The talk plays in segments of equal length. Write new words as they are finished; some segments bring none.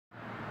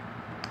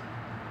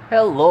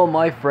Hello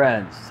my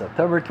friends,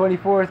 September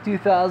 24th,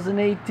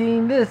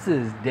 2018, this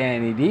is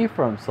Danny D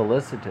from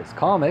Solicitous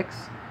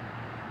Comics.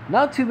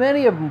 Not too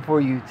many of them for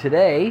you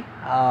today.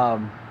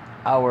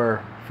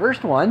 Our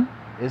first one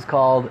is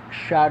called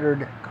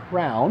Shattered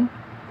Crown.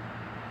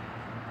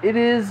 It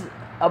is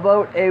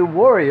about a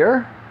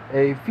warrior,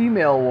 a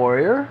female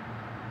warrior,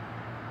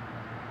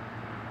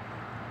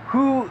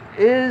 who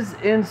is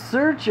in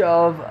search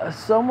of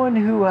someone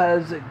who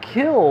has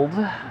killed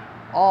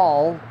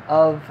all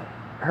of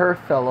her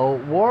fellow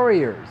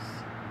warriors.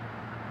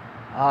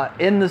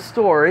 In the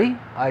story,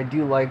 I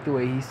do like the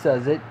way he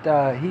says it.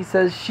 He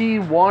says she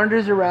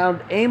wanders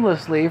around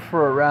aimlessly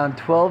for around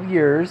 12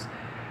 years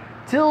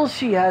till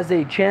she has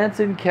a chance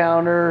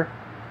encounter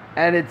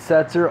and it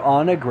sets her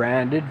on a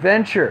grand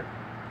adventure.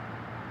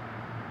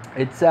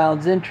 It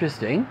sounds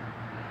interesting.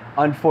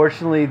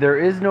 Unfortunately, there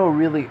is no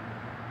really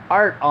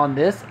art on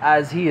this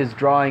as he is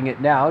drawing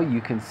it now. You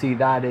can see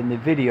that in the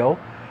video.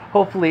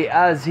 Hopefully,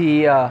 as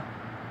he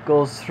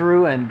goes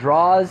through and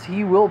draws,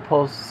 he will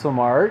post some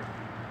art.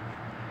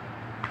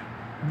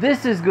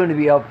 This is going to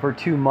be up for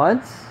 2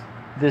 months.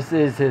 This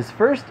is his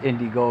first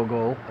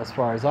Indiegogo as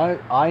far as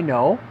I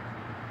know.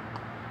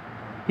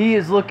 He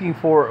is looking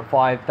for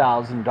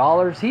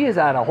 $5,000. He is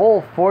at a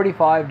whole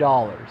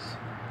 $45.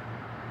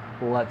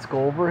 Let's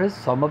go over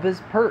some of his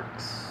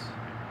perks.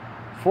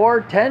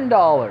 For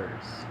 $10,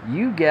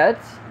 you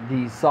get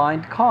the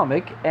signed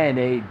comic and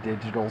a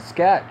digital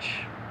sketch.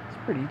 It's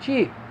pretty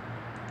cheap.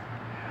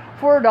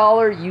 For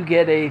 $1, you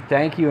get a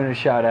thank you and a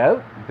shout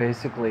out,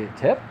 basically a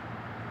tip.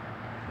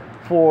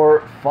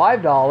 For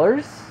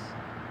 $5,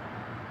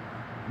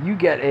 you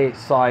get a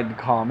signed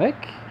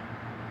comic.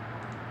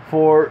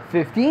 For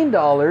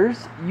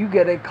 $15, you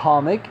get a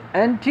comic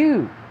and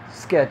 2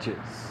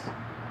 sketches.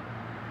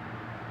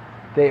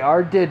 They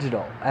are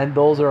digital, and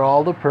those are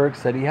all the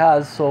perks that he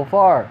has so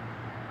far.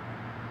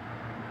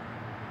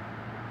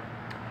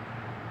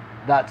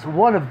 That's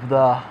one of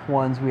the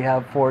ones we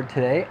have for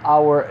today.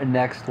 Our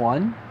next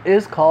one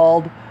is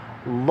called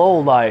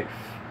Lowlife.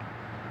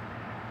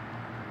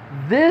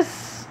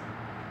 This,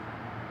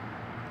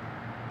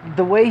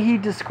 the way he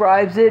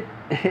describes it,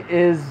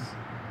 is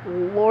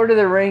Lord of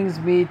the Rings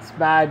meets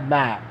Mad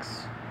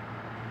Max.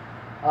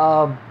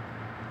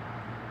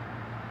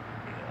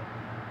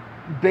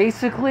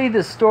 Basically,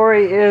 the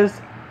story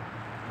is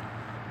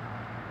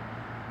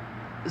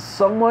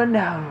someone,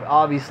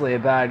 obviously a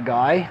bad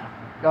guy,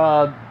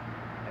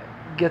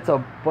 gets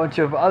a bunch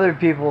of other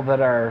people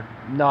that are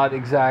not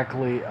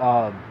exactly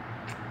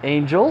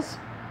angels,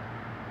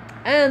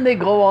 and they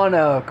go on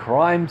a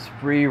crime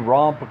spree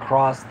romp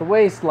across the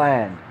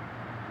wasteland.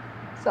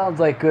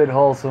 Sounds like good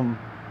wholesome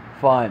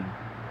fun.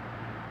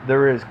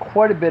 There is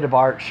quite a bit of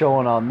art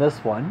shown on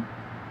this one.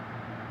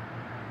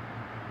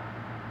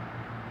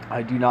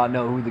 I do not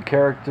know who the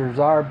characters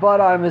are,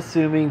 but I'm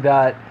assuming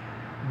that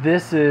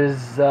this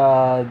is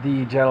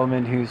the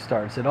gentleman who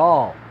starts it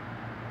all.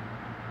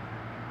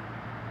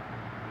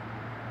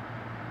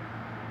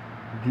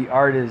 The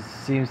art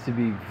seems to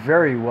be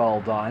very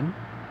well done.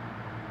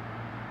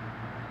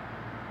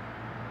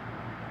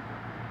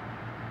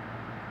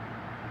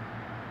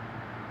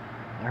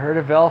 I heard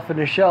of elf in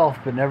a shelf,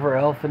 but never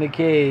elf in a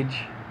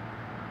cage.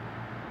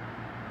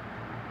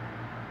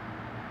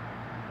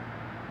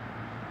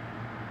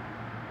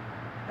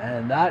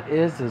 And that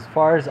is as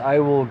far as I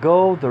will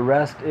go. The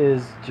rest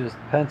is just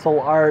pencil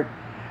art.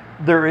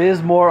 There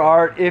is more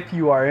art. If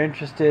you are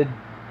interested,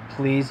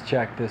 please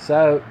check this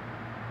out.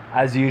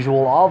 As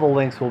usual, all the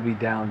links will be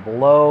down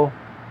below.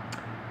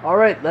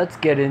 Alright, let's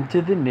get into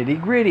the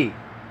nitty-gritty.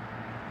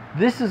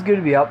 This is going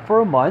to be up for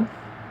a month.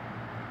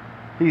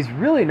 He's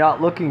really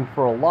not looking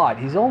for a lot.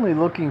 He's only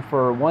looking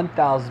for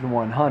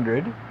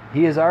 1,100.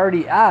 He is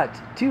already at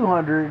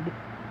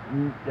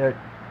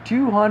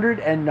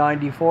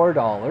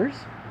 $294.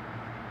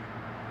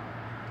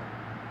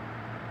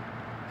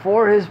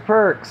 For his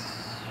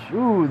perks,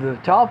 ooh, the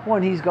top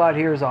one he's got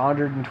here is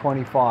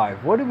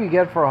 125. What do we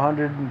get for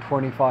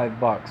 125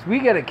 bucks? We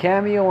get a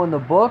cameo in the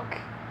book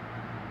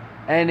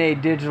and a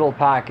digital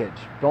package.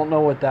 Don't know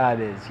what that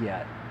is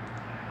yet.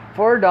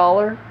 For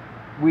 $1,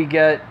 we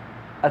get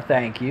a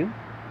thank you.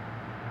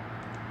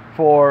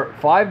 For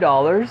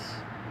 $5,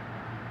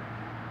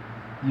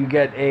 you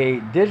get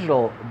a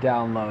digital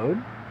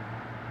download.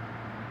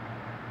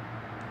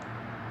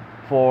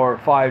 For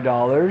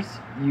 $5,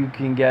 you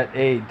can get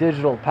a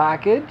digital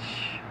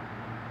package.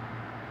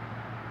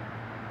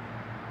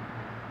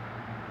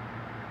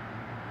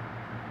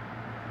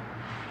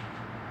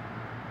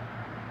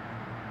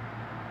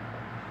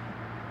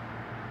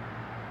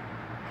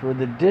 For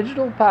the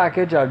digital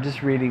package, I'm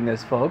just reading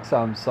this, folks,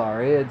 I'm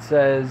sorry. It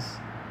says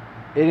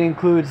it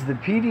includes the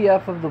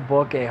PDF of the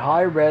book, a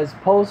high-res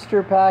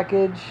poster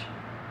package,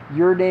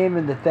 your name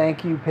in the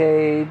thank you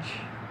page,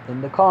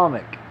 and the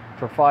comic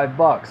for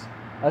 $5.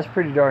 That's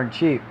pretty darn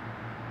cheap.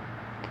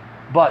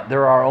 But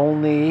there are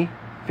only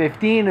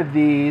 15 of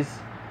these.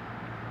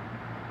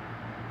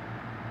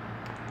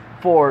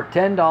 For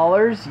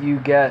 $10, you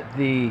get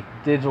the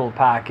digital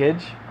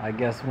package. I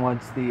guess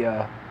once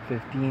the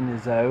 15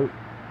 is out.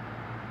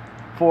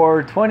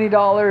 For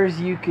 $20,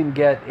 you can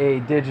get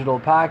a digital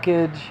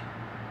package,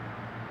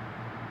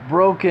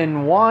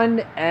 Broken 1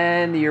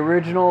 and the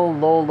original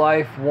Low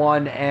Life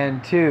 1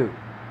 and 2.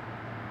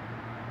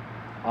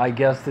 I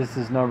guess this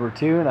is number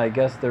 2, and I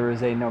guess there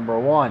is a number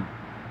 1.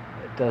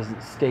 It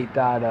doesn't state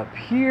that up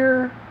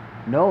here.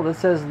 No, this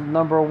says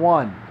number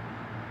 1.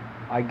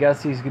 I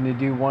guess he's going to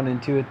do 1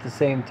 and 2 at the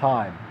same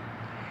time.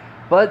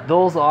 But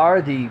those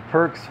are the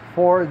perks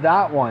for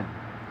that one.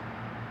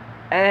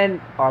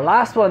 And our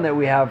last one that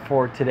we have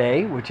for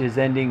today, which is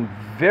ending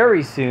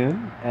very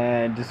soon,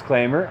 and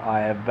disclaimer,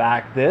 I have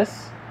backed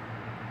this,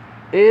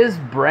 is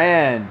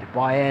Brand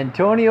by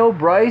Antonio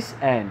Bryce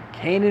and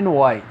Kanan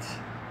White.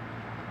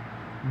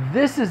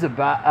 This is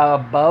about a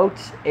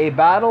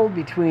battle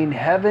between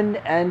heaven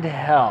and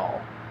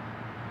hell.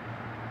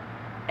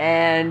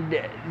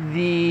 And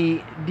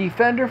the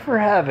defender for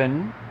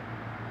heaven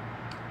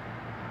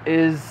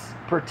is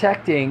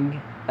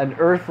protecting an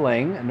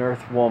earthling, an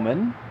earth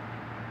woman.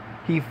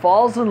 He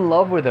falls in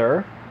love with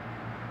her,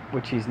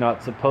 which he's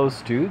not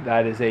supposed to.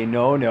 That is a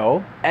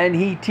no-no. And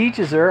he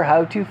teaches her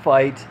how to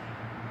fight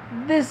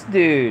this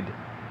dude.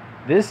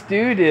 This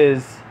dude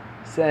is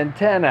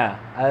Santana,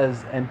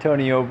 as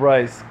Antonio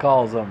Bryce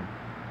calls him.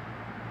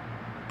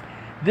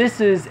 This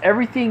is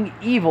everything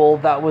evil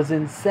that was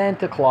in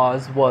Santa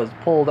Claus was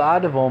pulled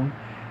out of him,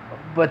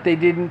 but they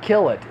didn't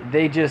kill it.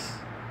 They just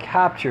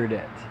captured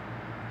it.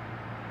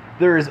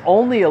 There is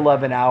only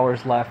 11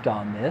 hours left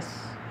on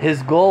this.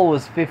 His goal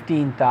was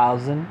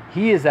 15,000.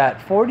 He is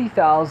at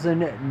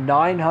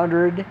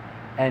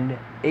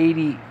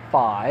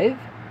 40,985.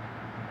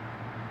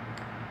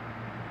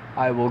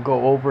 I will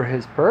go over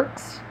his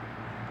perks.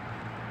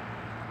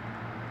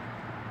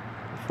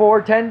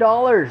 For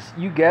 $10,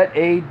 you get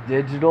a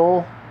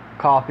digital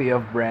copy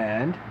of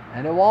Brand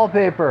and a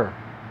wallpaper.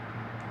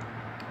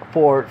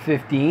 For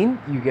 $15,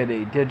 you get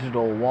a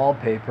digital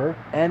wallpaper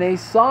and a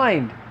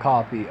signed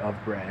copy of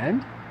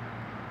Brand.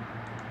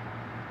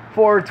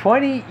 For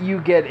 $20,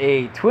 you get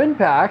a twin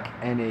pack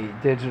and a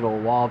digital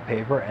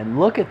wallpaper. And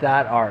look at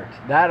that art.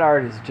 That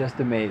art is just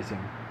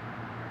amazing.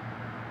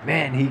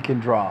 Man, he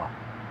can draw.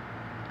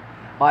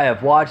 I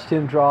have watched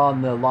him draw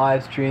on the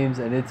live streams,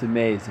 and it's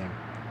amazing.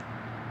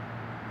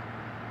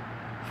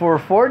 For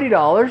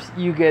 $40,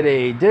 you get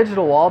a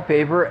digital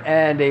wallpaper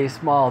and a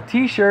small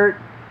t-shirt.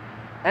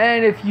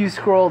 And if you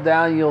scroll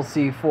down, you'll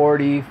see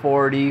 40,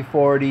 40,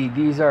 40.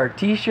 These are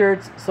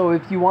t-shirts. So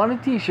if you want a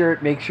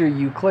t-shirt, make sure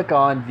you click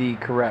on the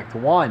correct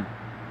one.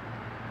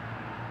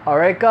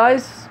 Alright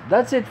guys,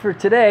 that's it for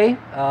today.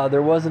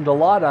 There wasn't a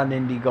lot on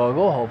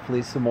Indiegogo.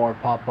 Hopefully some more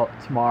pop up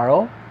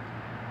tomorrow.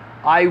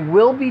 I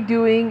will be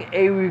doing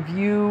a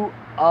review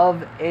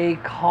of a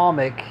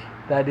comic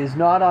that is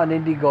not on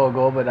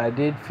Indiegogo, but I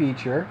did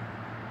feature.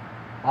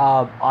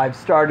 I've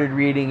started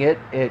reading it.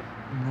 It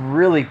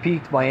really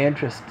piqued my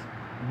interest.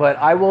 But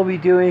I will be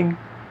doing,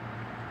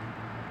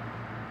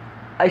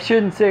 I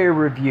shouldn't say a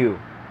review.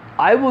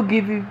 I will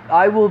be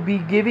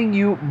giving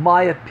you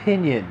my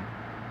opinion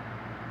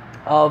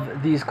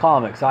of these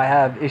comics. I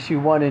have issue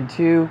 1 and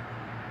 2,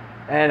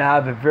 and I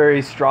have a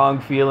very strong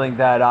feeling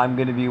that I'm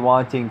going to be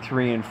wanting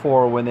 3 and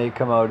 4 when they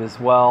come out as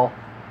well.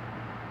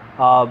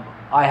 I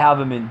have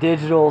them in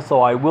digital,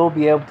 so I will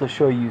be able to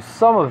show you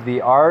some of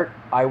the art.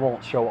 I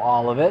won't show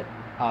all of it.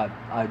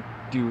 I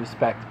do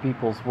respect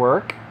people's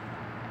work.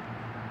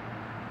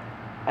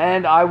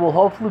 And I will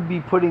hopefully be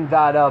putting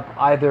that up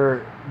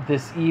either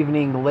this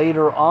evening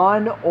later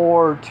on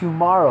or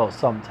tomorrow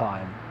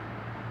sometime.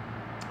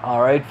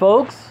 Alright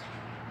folks,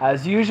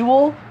 as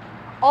usual,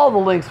 all the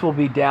links will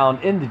be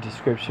down in the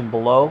description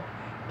below.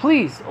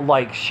 Please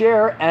like,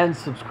 share, and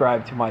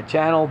subscribe to my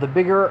channel. The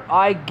bigger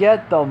I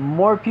get, the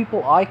more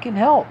people I can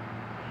help.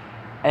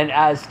 And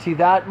as to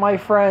that, my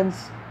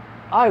friends,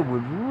 I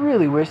would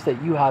really wish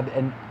that you have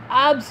an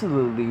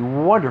absolutely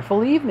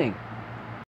wonderful evening.